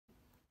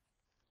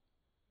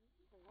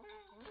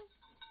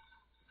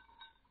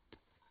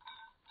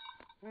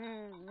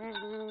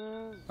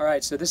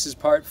Alright, so this is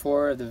part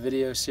 4 of the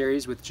video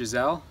series with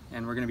Giselle,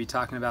 and we're going to be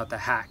talking about the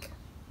hack.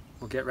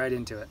 We'll get right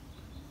into it.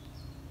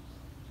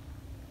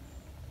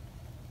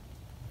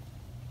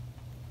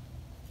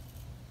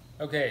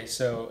 Okay,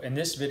 so in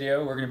this video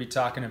we're going to be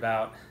talking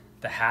about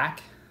the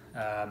hack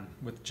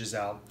with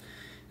Giselle.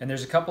 And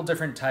there's a couple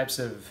different types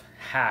of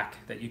hack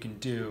that you can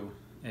do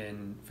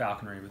in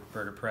falconry with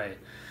bird of prey.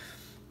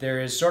 There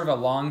is sort of a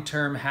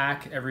long-term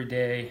hack every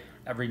day,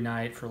 every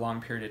night for a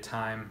long period of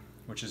time,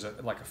 which is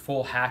like a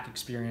full hack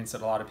experience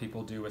that a lot of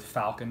people do with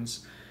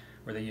falcons,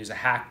 where they use a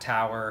hack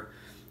tower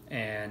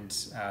and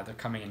they're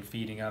coming and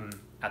feeding them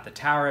at the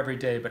tower every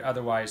day, but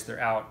otherwise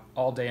they're out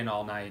all day and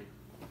all night.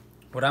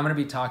 What I'm going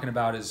to be talking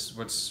about is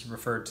what's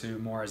referred to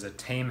more as a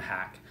tame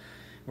hack,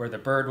 where the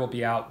bird will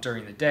be out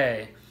during the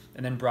day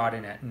and then brought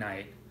in at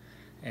night.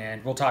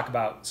 And we'll talk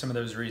about some of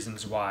those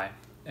reasons why.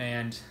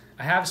 And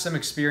I have some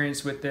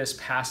experience with this,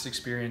 past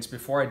experience.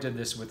 Before I did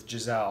this with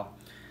Giselle,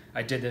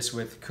 I did this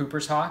with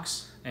Cooper's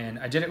hawks, and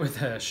I did it with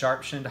a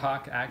sharp-shinned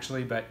hawk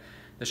actually, but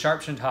the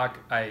sharp-shinned hawk,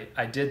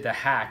 I did the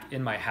hack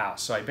in my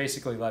house. So I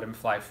basically let him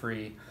fly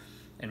free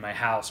in my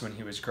house when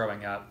he was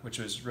growing up, which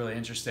was really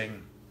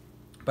interesting.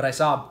 But I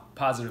saw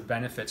positive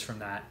benefits from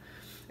that.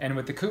 And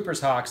with the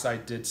Cooper's hawks, I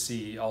did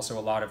see also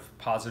a lot of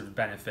positive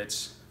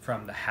benefits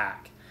from the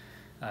hack,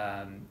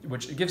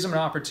 which gives them an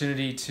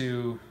opportunity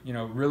to,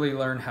 really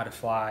learn how to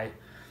fly,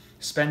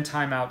 spend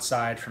time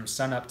outside from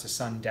sun up to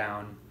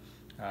sundown,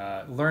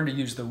 learn to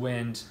use the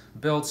wind,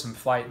 build some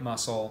flight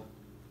muscle,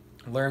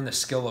 learn the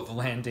skill of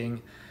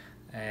landing,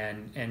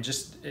 and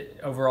just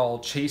overall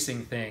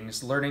chasing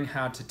things, learning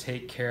how to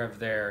take care of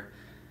their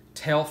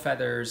tail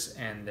feathers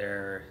and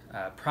their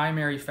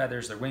primary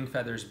feathers, their wing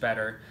feathers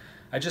better.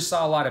 I just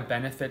saw a lot of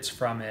benefits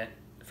from it,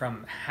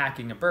 from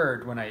hacking a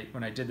bird when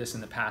I did this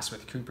in the past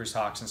with Cooper's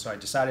hawks, and so I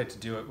decided to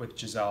do it with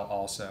Giselle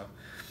also.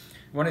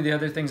 One of the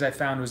other things I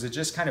found was it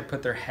just kind of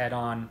put their head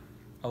on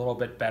a little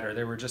bit better.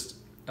 They were just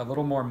a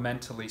little more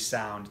mentally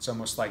sound. It's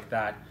almost like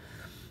that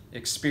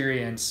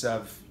experience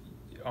of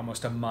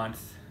almost a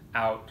month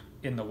out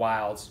in the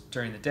wilds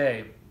during the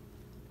day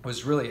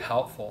was really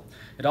helpful.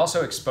 It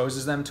also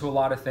exposes them to a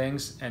lot of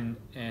things, and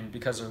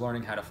because they're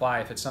learning how to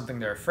fly, if it's something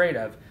they're afraid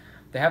of,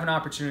 they have an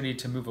opportunity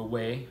to move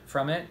away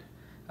from it,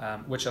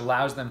 which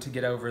allows them to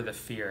get over the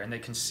fear, and they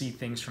can see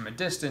things from a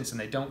distance and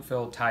they don't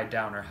feel tied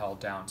down or held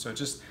down. So it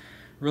just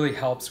really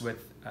helps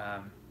with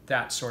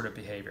that sort of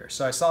behavior.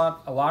 So I saw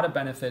a lot of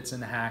benefits in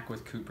the hack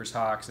with Cooper's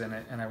hawks,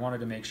 and I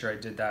wanted to make sure I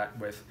did that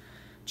with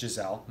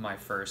Giselle, my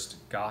first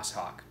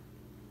goshawk.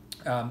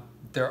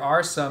 There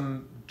are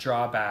some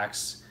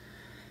drawbacks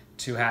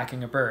to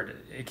hacking a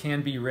bird. It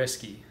can be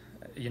risky.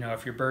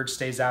 If your bird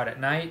stays out at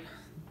night,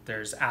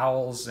 there's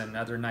owls and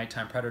other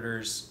nighttime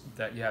predators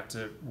that you have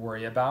to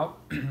worry about.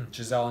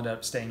 Giselle ended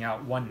up staying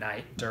out one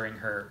night during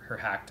her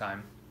hack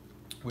time,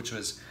 which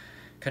was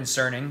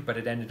concerning, but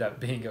it ended up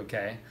being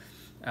okay.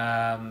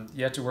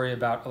 You have to worry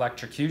about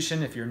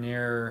electrocution if you're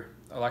near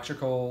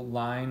electrical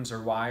lines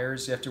or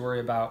wires. You have to worry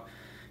about,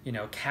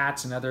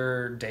 cats and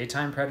other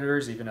daytime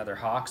predators, even other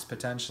hawks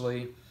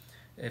potentially.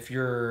 If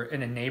you're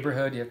in a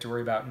neighborhood, you have to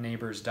worry about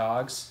neighbors'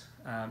 dogs.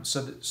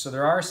 So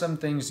there are some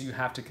things you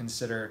have to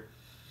consider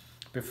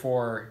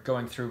before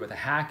going through with a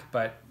hack,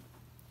 but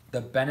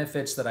the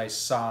benefits that I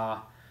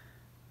saw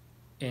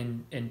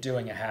in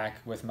doing a hack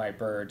with my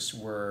birds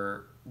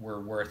were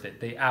worth it.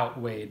 They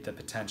outweighed the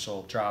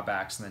potential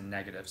drawbacks and the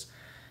negatives.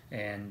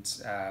 And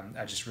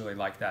I just really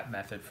like that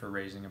method for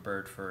raising a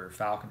bird for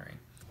falconry.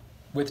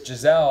 With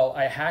Giselle,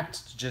 I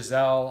hacked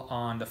Giselle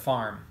on the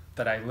farm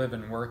that I live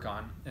and work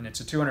on, and it's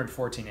a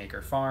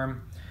 214-acre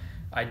farm.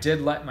 I did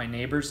let my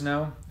neighbors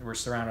know. We're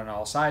surrounded on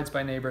all sides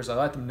by neighbors. I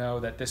let them know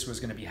that this was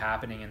going to be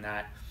happening, and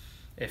that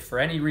if for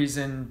any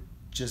reason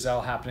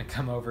Giselle happened to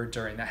come over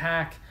during the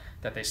hack,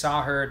 that they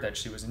saw her, that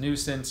she was a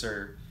nuisance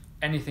or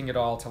anything at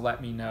all, to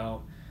let me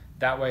know.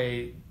 That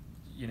way,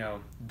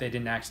 they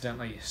didn't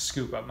accidentally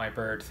scoop up my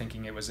bird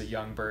thinking it was a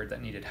young bird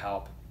that needed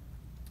help.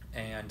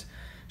 And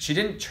she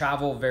didn't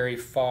travel very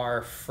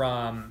far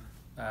from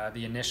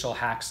the initial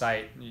hack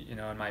site,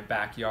 in my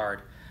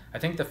backyard. I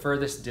think the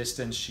furthest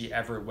distance she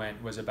ever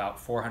went was about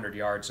 400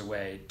 yards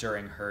away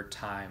during her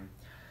time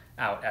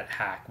out at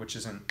hack, which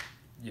isn't,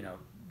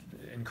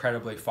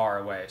 incredibly far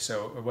away.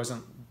 So it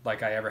wasn't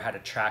like I ever had to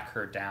track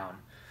her down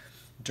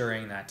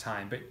during that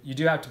time. But you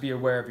do have to be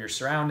aware of your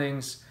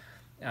surroundings.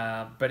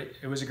 But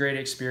it was a great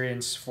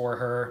experience for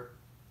her.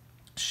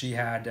 She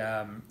had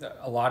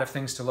a lot of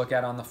things to look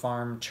at on the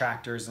farm: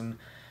 tractors and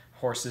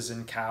horses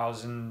and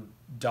cows and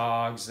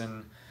dogs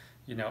and,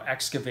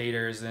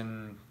 excavators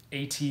and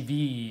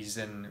ATVs.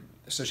 And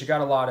so she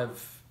got a lot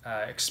of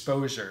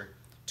exposure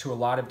to a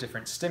lot of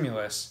different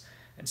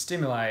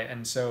stimuli,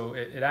 and so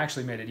it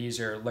actually made it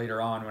easier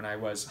later on when I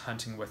was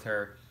hunting with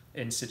her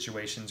in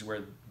situations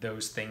where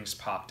those things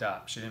popped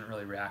up. She didn't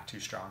really react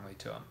too strongly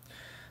to them.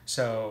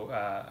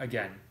 So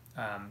again,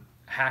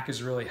 hack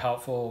is really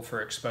helpful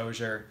for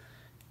exposure.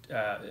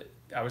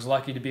 I was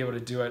lucky to be able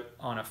to do it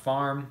on a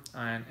farm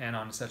and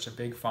on such a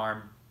big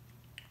farm.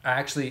 I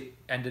actually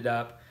ended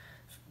up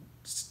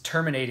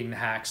terminating the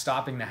hack,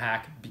 stopping the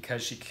hack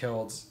because she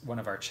killed one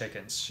of our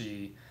chickens.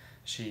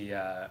 She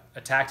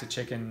attacked a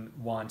chicken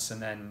once,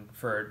 and then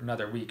for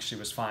another week she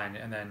was fine,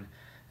 and then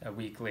a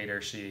week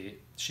later she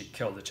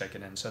killed the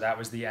chicken, and so that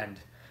was the end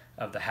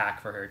of the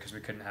hack for her because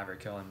we couldn't have her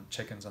killing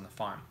chickens on the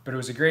farm. But it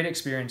was a great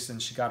experience,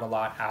 and she got a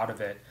lot out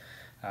of it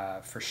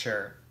for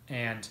sure.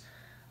 And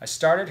I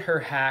started her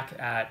hack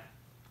at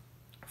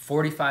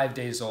 45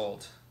 days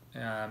old.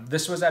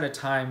 This was at a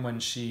time when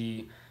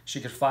she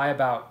could fly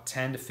about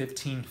 10 to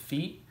 15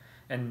 feet,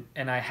 and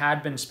I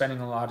had been spending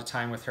a lot of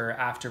time with her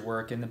after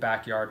work in the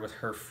backyard with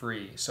her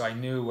free, so I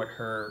knew what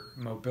her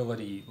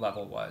mobility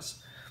level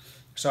was.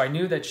 So I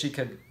knew that she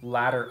could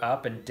ladder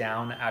up and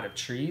down out of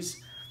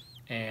trees,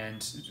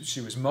 and she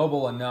was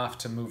mobile enough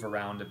to move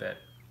around a bit.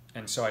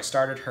 And so I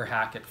started her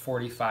hack at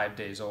 45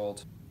 days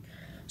old.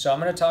 So I'm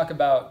going to talk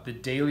about the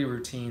daily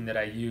routine that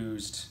I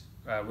used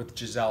with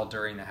Giselle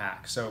during the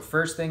hack. So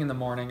first thing in the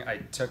morning, I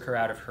took her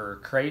out of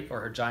her crate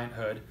or her giant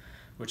hood,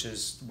 which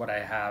is what I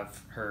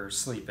have her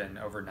sleep in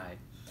overnight.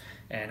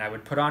 And I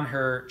would put on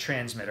her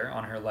transmitter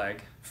on her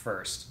leg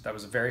first. That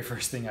was the very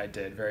first thing I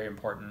did, very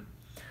important.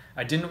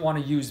 I didn't want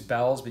to use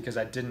bells because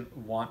I didn't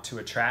want to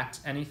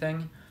attract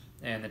anything,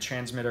 and the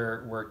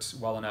transmitter worked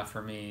well enough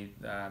for me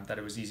that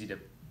it was easy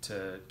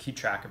to keep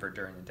track of her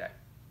during the day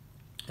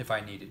if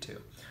I needed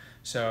to.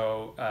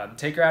 So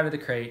take her out of the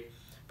crate,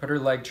 put her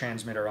leg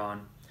transmitter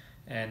on,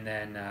 and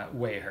then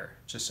weigh her,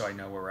 just so I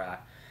know where we're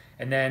at.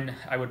 And then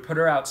I would put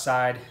her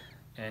outside,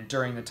 and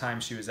during the time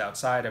she was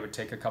outside, I would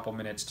take a couple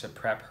minutes to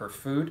prep her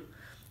food.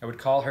 I would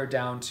call her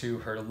down to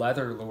her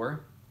leather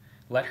lure,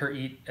 let her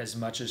eat as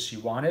much as she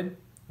wanted.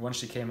 Once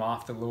she came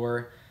off the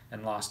lure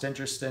and lost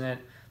interest in it,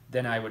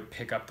 then I would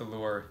pick up the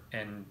lure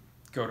and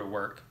go to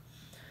work.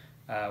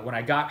 When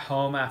I got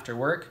home after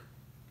work,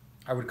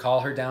 I would call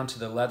her down to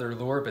the leather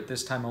lure, but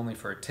this time only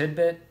for a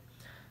tidbit.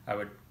 I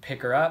would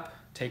pick her up,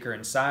 take her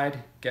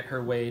inside, get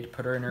her weighed,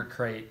 put her in her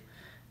crate,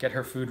 get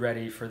her food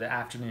ready for the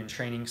afternoon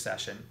training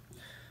session.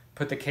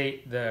 Put the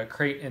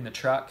crate in the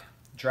truck,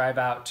 drive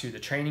out to the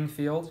training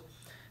field,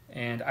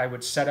 and I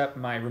would set up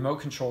my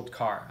remote-controlled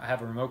car. I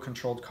have a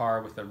remote-controlled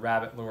car with a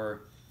rabbit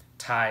lure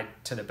tied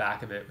to the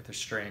back of it with a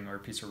string or a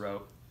piece of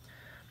rope.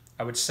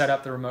 I would set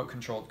up the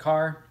remote-controlled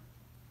car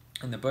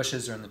in the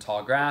bushes or in the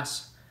tall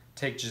grass,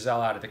 take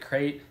Giselle out of the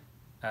crate,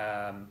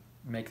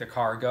 make the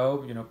car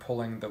go,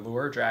 pulling the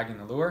lure, dragging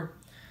the lure.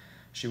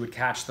 She would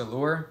catch the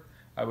lure.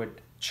 I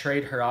would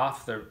trade her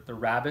off the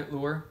rabbit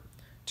lure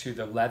to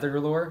the leather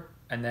lure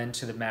and then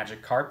to the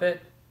magic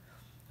carpet,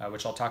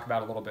 which I'll talk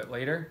about a little bit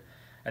later.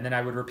 And then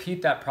I would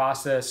repeat that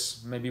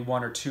process maybe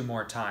 1 or 2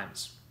 more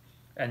times.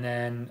 And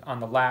then on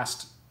the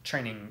last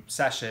training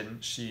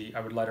session, I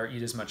would let her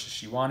eat as much as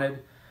she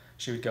wanted.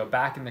 She would go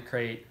back in the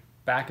crate,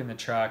 back in the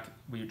truck.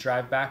 We would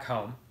drive back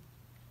home.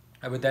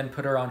 I would then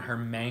put her on her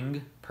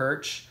Meng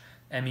perch,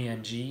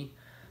 M-E-N-G,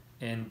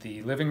 in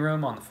the living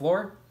room on the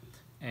floor,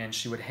 and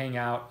she would hang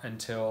out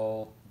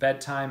until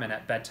bedtime, and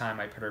at bedtime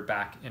I put her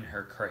back in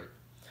her crate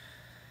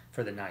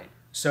for the night.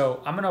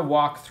 So I'm gonna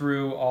walk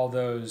through all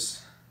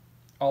those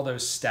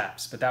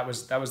steps, but that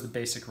was the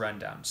basic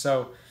rundown.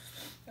 So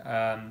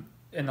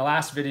in the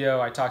last video,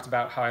 I talked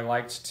about how I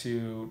liked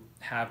to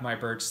have my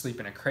birds sleep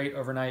in a crate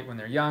overnight when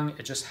they're young.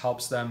 It just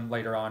helps them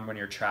later on when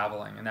you're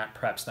traveling, and that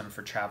preps them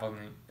for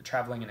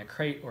traveling in a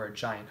crate or a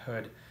giant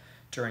hood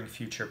during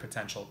future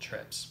potential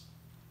trips.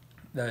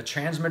 The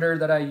transmitter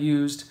that I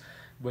used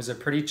was a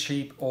pretty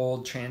cheap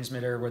old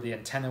transmitter where the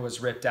antenna was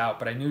ripped out,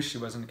 but I knew she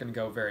wasn't going to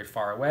go very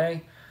far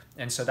away,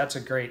 and so that's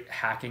a great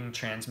hacking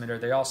transmitter.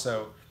 They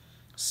also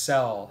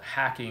sell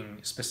hacking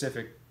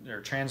specific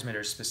or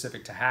transmitters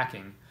specific to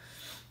hacking.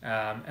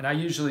 And I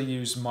usually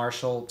use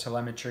Marshall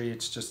telemetry.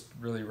 It's just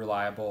really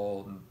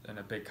reliable and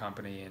a big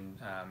company and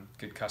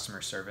good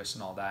customer service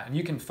and all that. And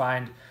you can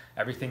find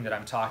everything that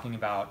I'm talking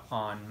about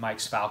on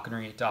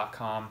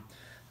mikesfalconry.com.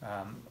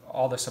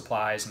 All the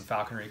supplies and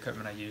falconry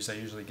equipment I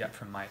usually get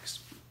from Mike's.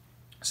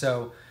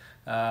 So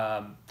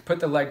put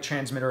the leg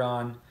transmitter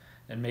on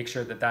and make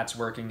sure that that's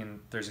working and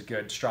there's a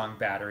good strong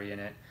battery in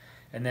it.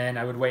 And then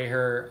I would weigh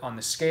her on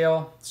the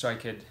scale so I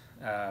could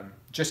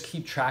just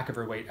keep track of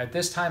her weight. At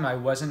this time, I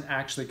wasn't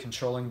actually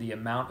controlling the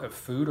amount of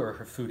food or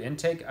her food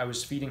intake. I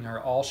was feeding her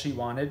all she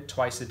wanted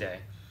twice a day.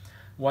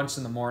 Once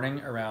in the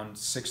morning around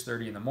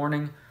 6:30 in the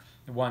morning,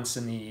 once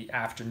in the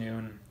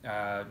afternoon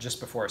just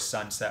before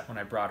sunset when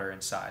I brought her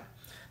inside.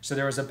 So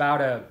there was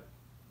about a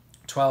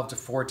 12 to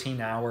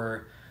 14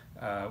 hour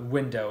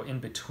window in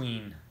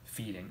between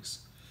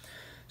feedings.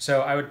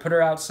 So I would put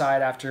her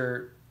outside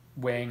after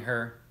weighing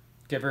her,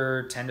 give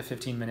her 10 to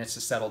 15 minutes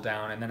to settle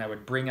down, and then I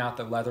would bring out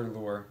the leather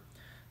lure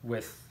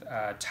with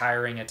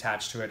tiring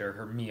attached to it or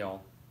her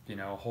meal,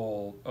 a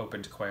whole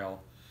opened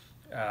quail.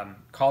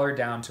 Call her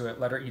down to it,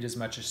 let her eat as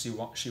much as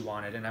she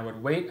wanted, and I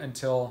would wait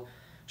until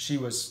she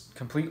was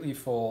completely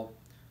full,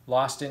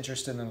 lost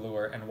interest in the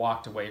lure, and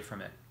walked away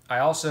from it. I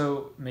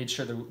also made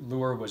sure the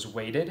lure was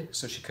weighted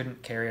so she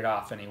couldn't carry it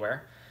off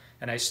anywhere,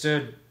 and I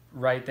stood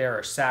right there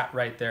or sat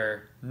right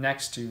there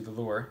next to the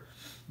lure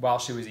while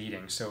she was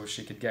eating so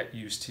she could get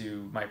used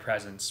to my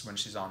presence when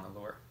she's on the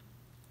lure.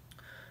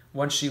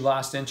 Once she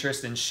lost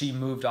interest and she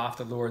moved off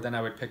the lure, then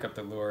I would pick up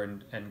the lure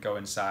and go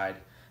inside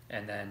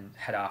and then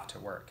head off to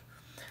work.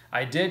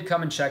 I did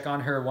come and check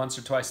on her once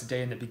or twice a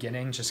day in the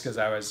beginning just because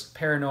I was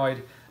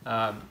paranoid,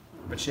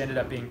 but she ended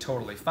up being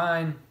totally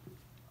fine,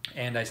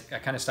 and I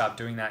kind of stopped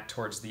doing that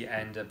towards the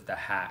end of the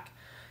hack.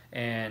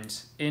 And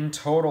in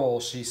total,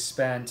 she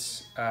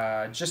spent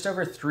just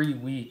over 3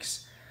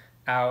 weeks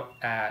out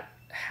at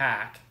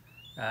hack.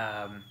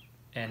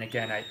 And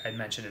again, I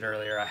mentioned it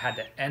earlier, I had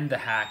to end the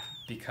hack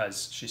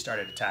because she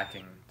started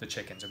attacking the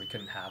chickens and we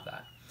couldn't have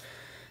that.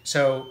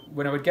 So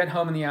when I would get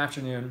home in the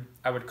afternoon,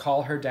 I would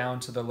call her down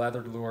to the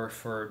leather lure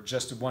for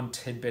just one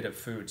tidbit of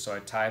food. So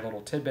I'd tie a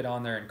little tidbit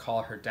on there and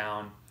call her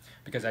down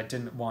because I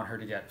didn't want her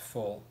to get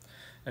full.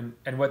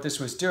 And what this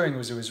was doing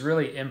was it was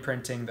really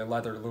imprinting the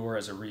leather lure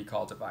as a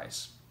recall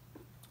device.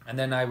 And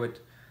then I would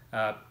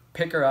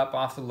pick her up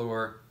off the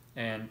lure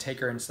and take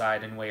her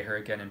inside and weigh her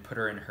again and put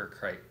her in her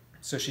crate.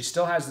 So she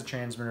still has the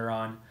transmitter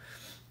on,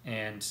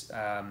 and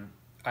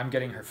I'm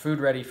getting her food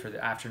ready for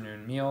the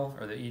afternoon meal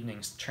or the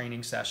evening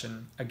training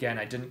session. Again,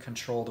 I didn't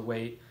control the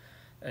weight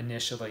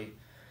initially.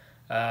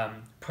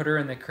 Put her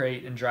in the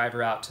crate and drive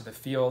her out to the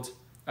field.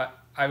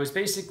 I was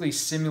basically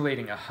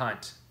simulating a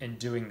hunt in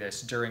doing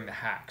this during the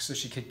hack so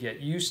she could get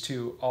used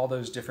to all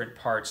those different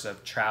parts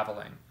of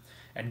traveling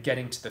and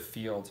getting to the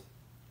field.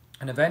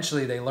 And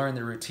eventually they learn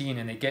the routine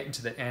and they get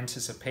into the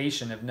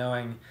anticipation of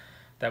knowing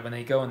that when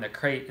they go in the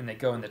crate and they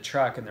go in the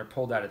truck and they're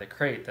pulled out of the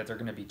crate that they're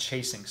going to be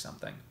chasing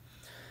something.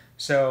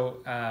 So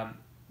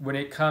when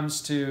it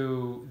comes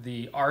to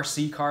the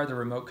RC car, the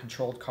remote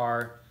controlled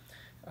car,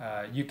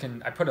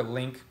 I put a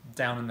link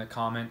down in the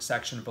comment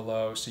section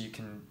below so you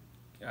can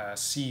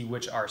see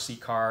which RC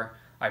car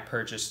I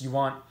purchased. You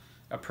want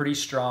a pretty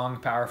strong,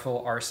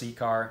 powerful RC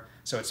car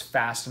so it's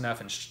fast enough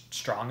and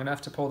strong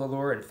enough to pull the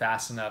lure and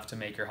fast enough to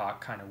make your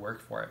hawk kind of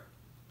work for it.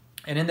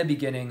 And in the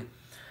beginning,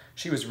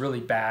 she was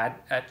really bad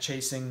at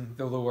chasing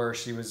the lure.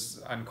 She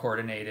was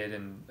uncoordinated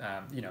and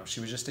she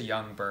was just a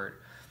young bird.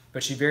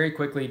 But she very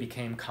quickly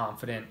became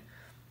confident,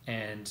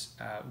 and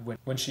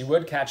when she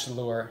would catch the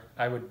lure,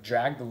 I would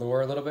drag the lure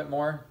a little bit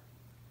more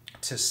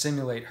to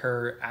simulate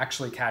her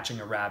actually catching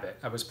a rabbit.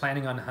 I was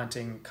planning on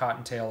hunting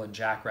cottontail and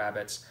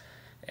jackrabbits,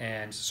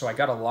 and so I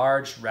got a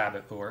large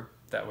rabbit lure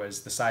that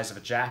was the size of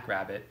a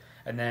jackrabbit,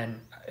 and then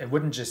it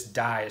wouldn't just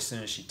die as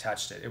soon as she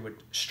touched it. It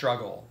would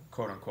struggle,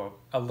 quote unquote,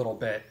 a little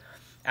bit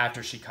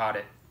after she caught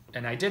it.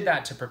 And I did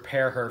that to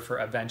prepare her for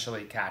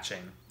eventually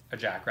catching a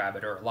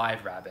jackrabbit or a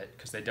live rabbit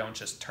because they don't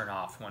just turn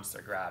off once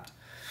they're grabbed.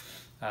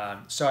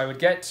 So I would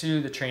get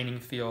to the training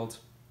field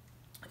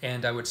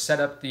and I would set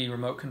up the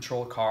remote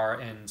control car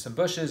in some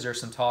bushes or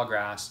some tall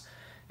grass.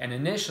 And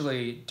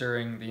initially,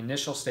 during the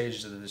initial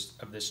stages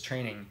of this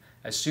training,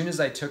 as soon as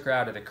I took her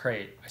out of the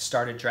crate, I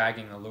started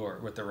dragging the lure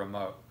with the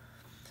remote.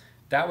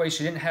 That way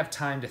she didn't have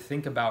time to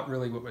think about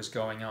really what was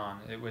going on.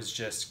 It was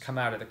just come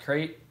out of the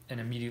crate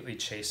and immediately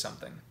chase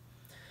something.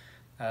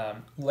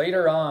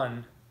 Later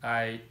on,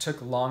 I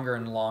took longer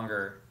and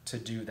longer to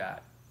do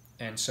that.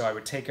 And so I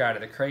would take her out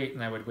of the crate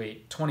and I would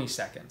wait 20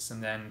 seconds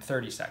and then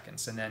 30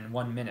 seconds and then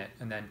 1 minute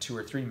and then 2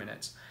 or 3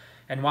 minutes.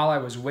 And while I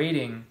was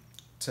waiting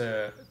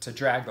to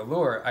drag the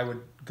lure, I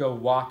would go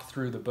walk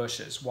through the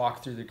bushes,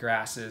 walk through the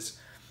grasses,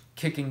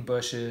 kicking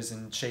bushes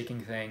and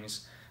shaking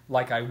things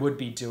like I would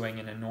be doing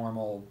in a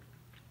normal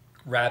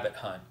rabbit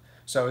hunt.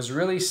 So I was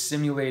really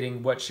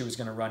simulating what she was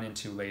going to run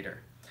into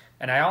later.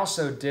 And I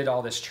also did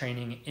all this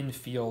training in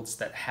fields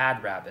that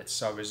had rabbits.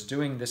 So I was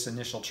doing this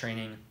initial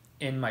training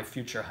in my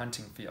future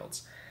hunting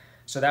fields.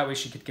 So that way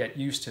she could get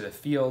used to the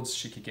fields,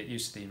 she could get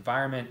used to the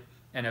environment,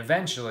 and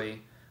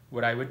eventually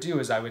what I would do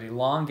is I would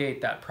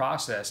elongate that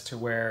process to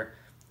where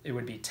it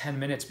would be 10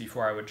 minutes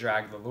before I would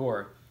drag the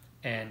lure,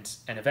 and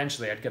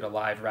eventually I'd get a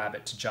live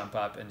rabbit to jump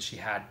up and she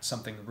had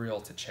something real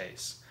to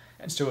chase.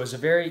 And so it was a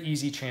very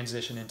easy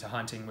transition into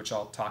hunting, which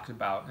I'll talk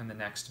about in the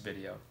next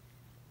video.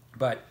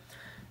 But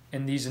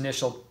in these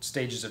initial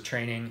stages of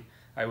training,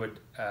 I would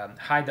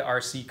hide the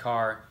RC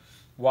car,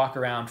 walk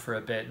around for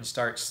a bit and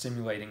start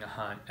stimulating a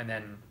hunt, and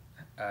then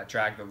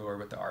drag the lure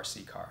with the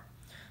RC car.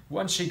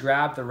 Once she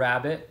grabbed the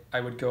rabbit, I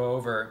would go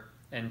over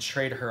and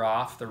trade her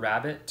off the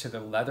rabbit to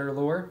the leather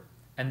lure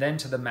and then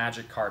to the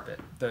magic carpet.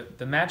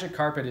 The magic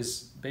carpet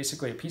is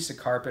basically a piece of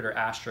carpet or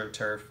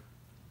astroturf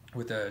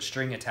with a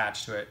string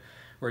attached to it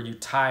where you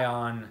tie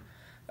on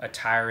a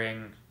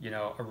tie-ring,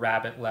 a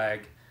rabbit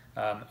leg,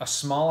 a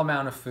small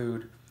amount of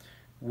food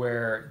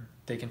where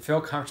they can feel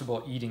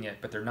comfortable eating it,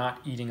 but they're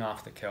not eating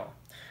off the kill.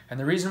 And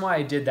the reason why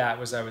I did that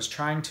was I was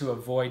trying to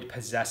avoid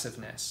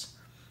possessiveness.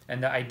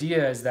 And the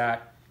idea is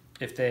that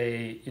if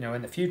they,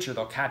 in the future,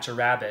 they'll catch a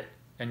rabbit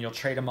and you'll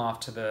trade them off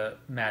to the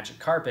magic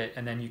carpet,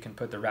 and then you can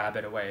put the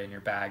rabbit away in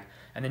your bag,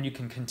 and then you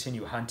can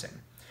continue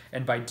hunting.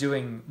 And by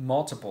doing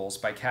multiples,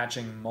 by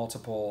catching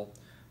multiple,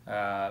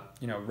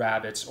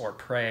 rabbits or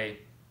prey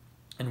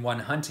in one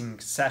hunting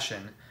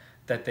session,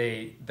 that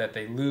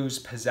they lose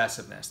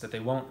possessiveness, that they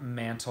won't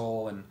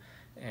mantle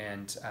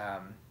and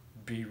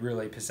be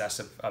really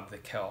possessive of the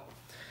kill.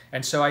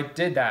 And so I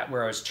did that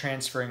where I was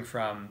transferring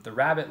from the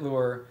rabbit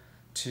lure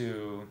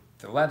to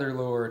the leather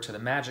lure to the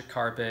magic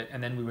carpet,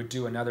 and then we would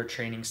do another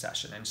training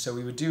session. And so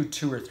we would do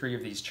 2 or 3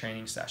 of these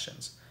training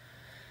sessions.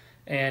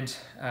 And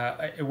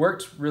it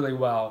worked really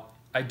well.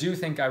 I do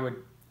think I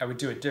would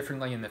do it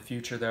differently in the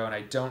future though, and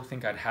I don't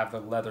think I'd have the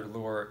leather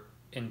lure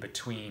in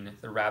between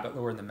the rabbit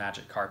lure and the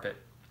magic carpet.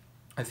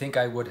 I think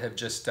I would have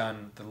just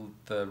done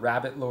the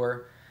rabbit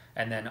lure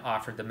and then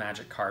offered the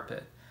magic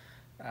carpet.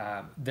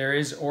 There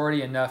is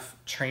already enough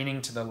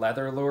training to the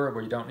leather lure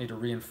where you don't need to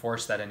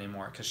reinforce that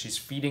anymore, because she's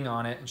feeding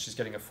on it and she's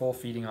getting a full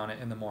feeding on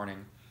it in the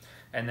morning,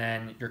 and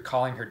then you're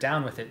calling her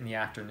down with it in the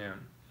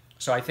afternoon.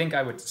 So I think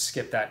I would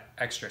skip that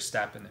extra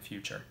step in the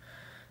future.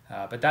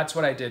 But that's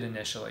what I did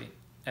initially.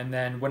 And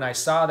then when I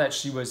saw that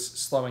she was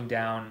slowing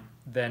down,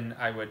 then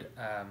I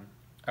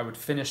would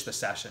finish the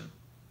session.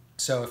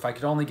 So if I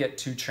could only get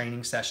 2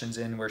 training sessions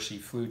in where she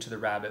flew to the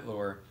rabbit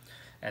lure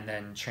and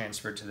then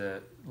transferred to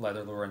the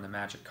leather lure and the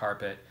magic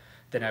carpet,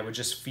 then I would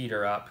just feed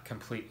her up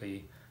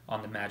completely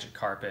on the magic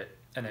carpet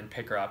and then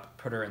pick her up,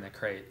 put her in the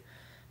crate,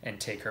 and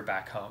take her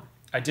back home.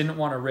 I didn't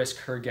want to risk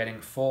her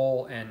getting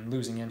full and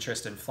losing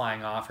interest and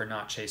flying off or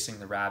not chasing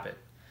the rabbit,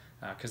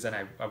 because then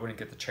I wouldn't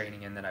get the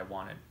training in that I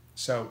wanted.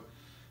 So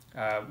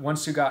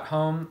once we got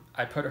home,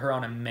 I put her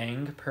on a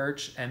Meng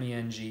perch,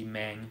 M-E-N-G,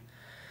 Meng.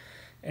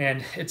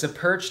 And it's a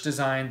perch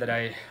design that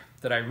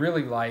I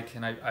really like,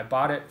 and I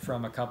bought it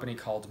from a company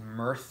called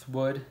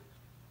Mirthwood,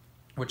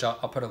 which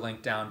I'll put a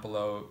link down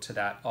below to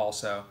that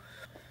also.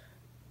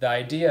 The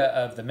idea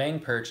of the Meng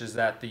perch is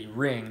that the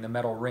ring, the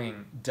metal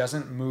ring,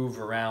 doesn't move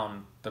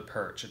around the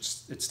perch.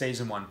 It stays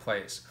in one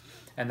place.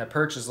 And the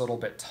perch is a little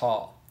bit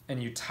tall.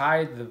 And you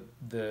tie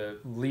the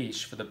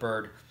leash for the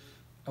bird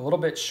a little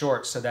bit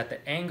short so that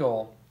the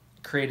angle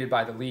created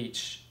by the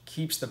leash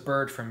keeps the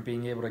bird from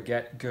being able to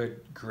get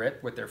good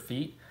grip with their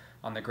feet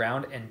on the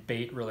ground and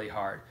bait really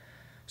hard.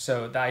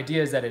 So the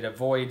idea is that it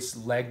avoids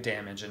leg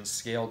damage and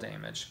scale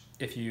damage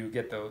if you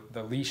get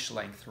the leash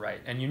length right.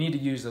 And you need to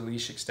use the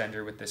leash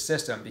extender with this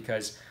system,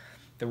 because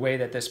the way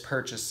that this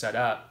perch is set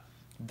up,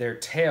 their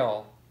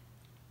tail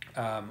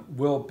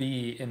will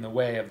be in the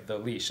way of the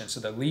leash. And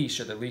so the leash,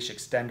 or the leash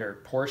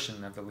extender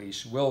portion of the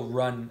leash, will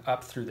run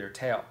up through their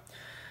tail.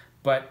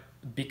 But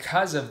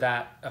because of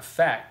that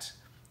effect,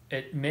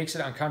 it makes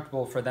it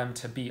uncomfortable for them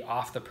to be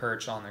off the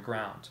perch on the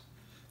ground,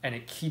 and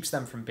it keeps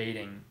them from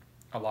baiting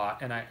a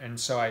lot. And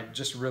so I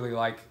just really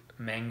like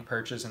Meng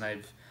perches, and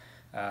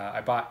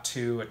I bought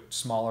 2, a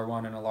smaller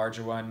one and a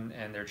larger one,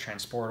 and they're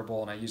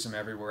transportable, and I use them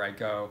everywhere I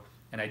go.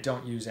 And I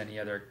don't use any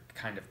other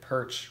kind of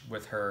perch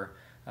with her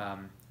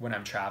when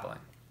I'm traveling.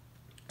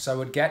 So I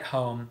would get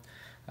home,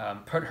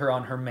 put her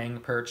on her Meng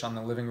perch on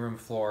the living room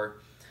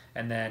floor,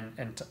 and then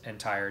and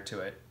tie her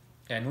to it,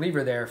 and leave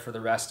her there for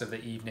the rest of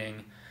the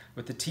evening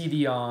with the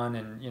TV on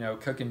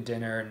and, cooking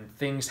dinner and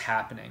things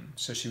happening.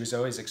 So she was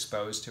always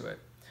exposed to it.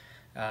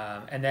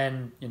 And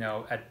then,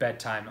 at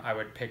bedtime, I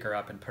would pick her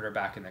up and put her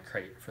back in the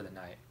crate for the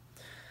night.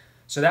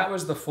 So that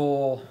was the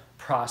full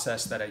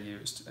process that I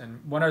used. And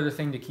one other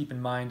thing to keep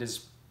in mind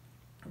is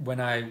when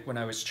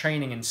I was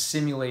training and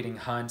simulating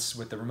hunts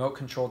with the remote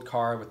controlled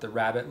car with the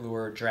rabbit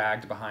lure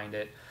dragged behind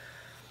it,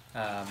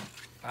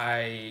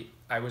 I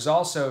was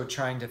also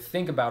trying to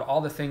think about all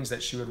the things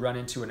that she would run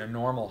into in a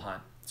normal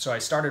hunt. So I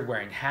started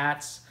wearing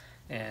hats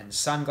and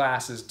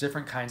sunglasses,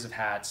 different kinds of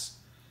hats,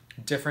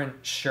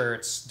 different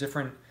shirts,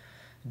 different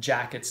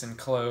jackets and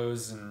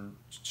clothes and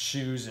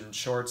shoes and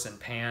shorts and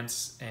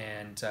pants,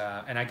 and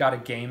I got a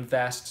game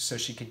vest so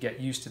she could get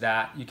used to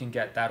that. You can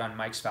get that on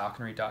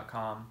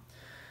mikesfalconry.com.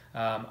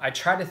 I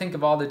tried to think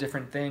of all the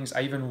different things.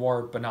 I even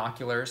wore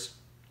binoculars.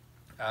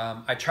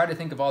 I tried to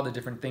think of all the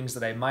different things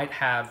that I might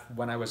have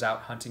when I was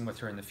out hunting with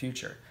her in the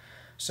future,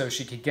 so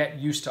she could get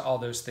used to all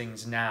those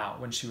things now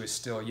when she was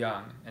still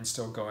young and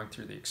still going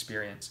through the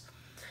experience.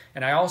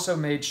 And I also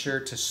made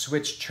sure to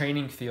switch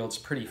training fields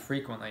pretty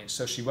frequently,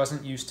 so she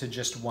wasn't used to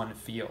just one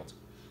field.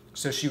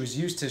 So she was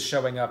used to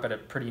showing up at a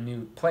pretty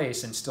new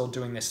place and still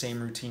doing the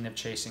same routine of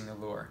chasing the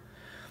lure.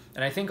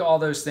 And I think all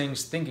those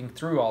things, thinking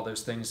through all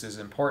those things is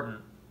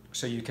important,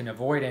 so you can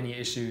avoid any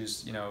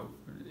issues,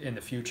 in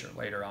the future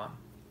later on.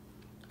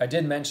 I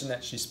did mention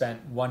that she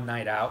spent one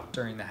night out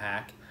during the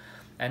hack,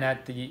 and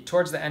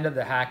towards the end of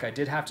the hack, I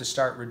did have to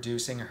start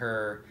reducing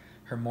her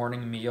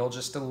morning meal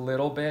just a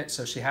little bit,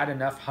 so she had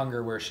enough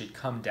hunger where she'd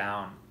come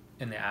down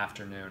in the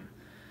afternoon.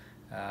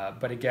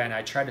 But again,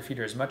 I tried to feed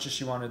her as much as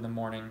she wanted in the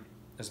morning,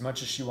 as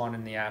much as she wanted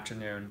in the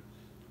afternoon,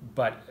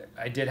 but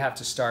I did have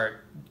to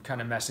start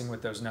kind of messing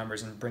with those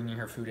numbers and bringing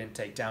her food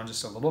intake down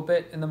just a little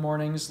bit in the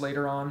mornings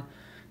later on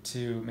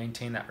to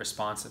maintain that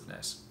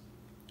responsiveness.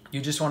 You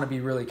just want to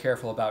be really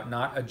careful about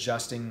not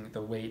adjusting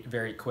the weight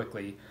very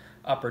quickly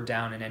up or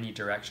down in any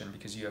direction,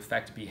 because you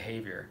affect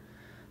behavior.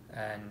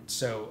 And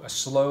so a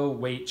slow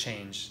weight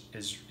change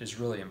is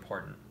really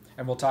important.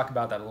 And we'll talk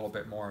about that a little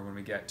bit more when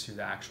we get to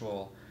the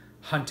actual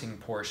hunting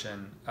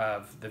portion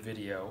of the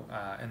video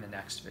in the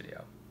next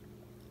video.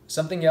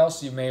 Something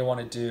else you may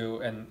want to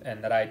do,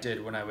 and that I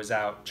did when I was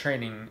out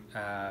training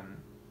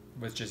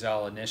with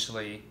Giselle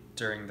initially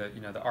during the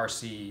the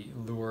RC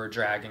lure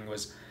dragging,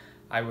 was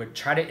I would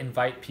try to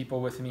invite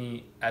people with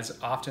me as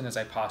often as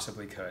I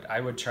possibly could.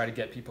 I would try to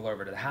get people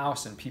over to the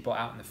house and people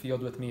out in the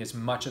field with me as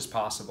much as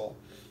possible.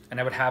 And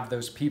I would have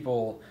those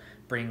people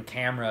bring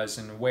cameras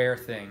and wear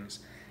things.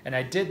 And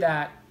I did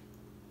that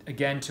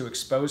again to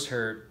expose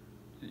her,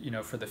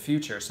 for the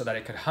future, so that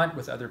I could hunt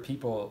with other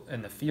people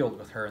in the field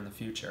with her in the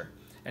future.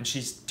 And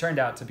she's turned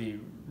out to be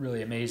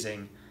really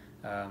amazing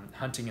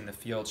hunting in the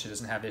field. She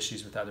doesn't have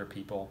issues with other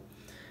people.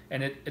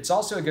 And it's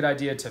also a good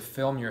idea to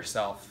film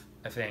yourself,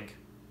 I think,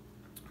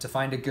 to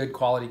find a good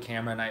quality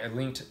camera, and I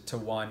linked to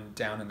one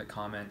down in the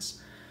comments,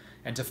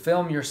 and to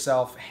film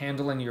yourself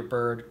handling your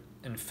bird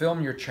and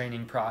film your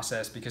training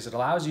process, because it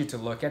allows you to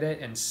look at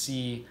it and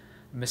see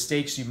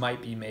mistakes you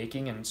might be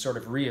making and sort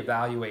of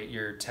reevaluate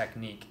your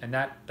technique. And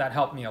that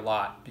helped me a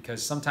lot,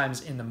 because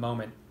sometimes in the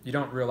moment you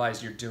don't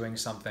realize you're doing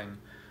something,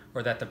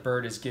 or that the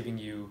bird is giving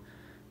you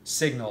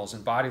signals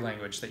and body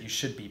language that you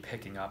should be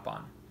picking up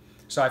on.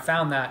 So I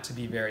found that to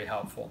be very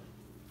helpful.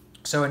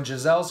 So in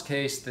Giselle's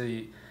case,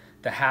 the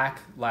hack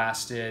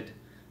lasted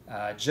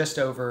just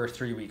over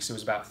 3 weeks. It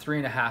was about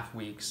 3.5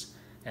 weeks,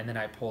 and then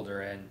I pulled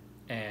her in,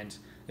 and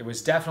it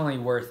was definitely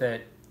worth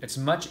it. It's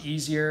much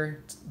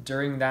easier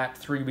during that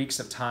 3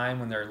 weeks of time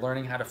when they're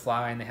learning how to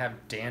fly and they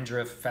have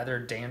dandruff,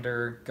 feathered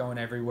dander going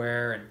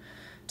everywhere, and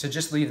to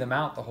just leave them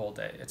out the whole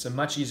day. It's a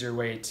much easier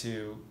way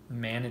to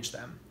manage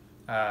them,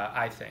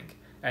 I think.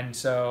 And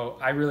so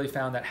I really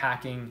found that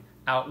hacking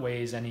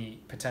outweighs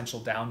any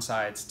potential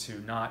downsides to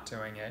not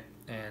doing it,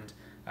 and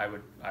I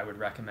would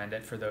recommend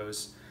it for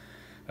those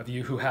of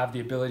you who have the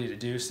ability to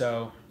do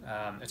so.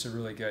 It's a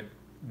really good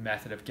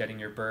method of getting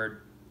your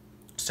bird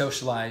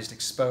socialized,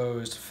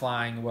 exposed,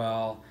 flying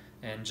well,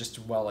 and just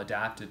well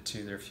adapted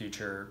to their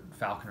future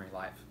falconry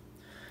life.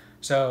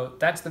 So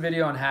that's the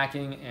video on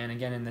hacking, and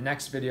again, in the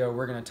next video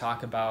we're going to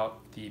talk about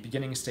the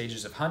beginning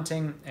stages of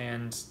hunting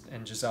and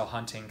Giselle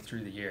hunting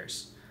through the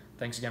years.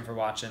 Thanks again for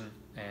watching,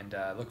 and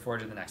look forward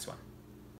to the next one.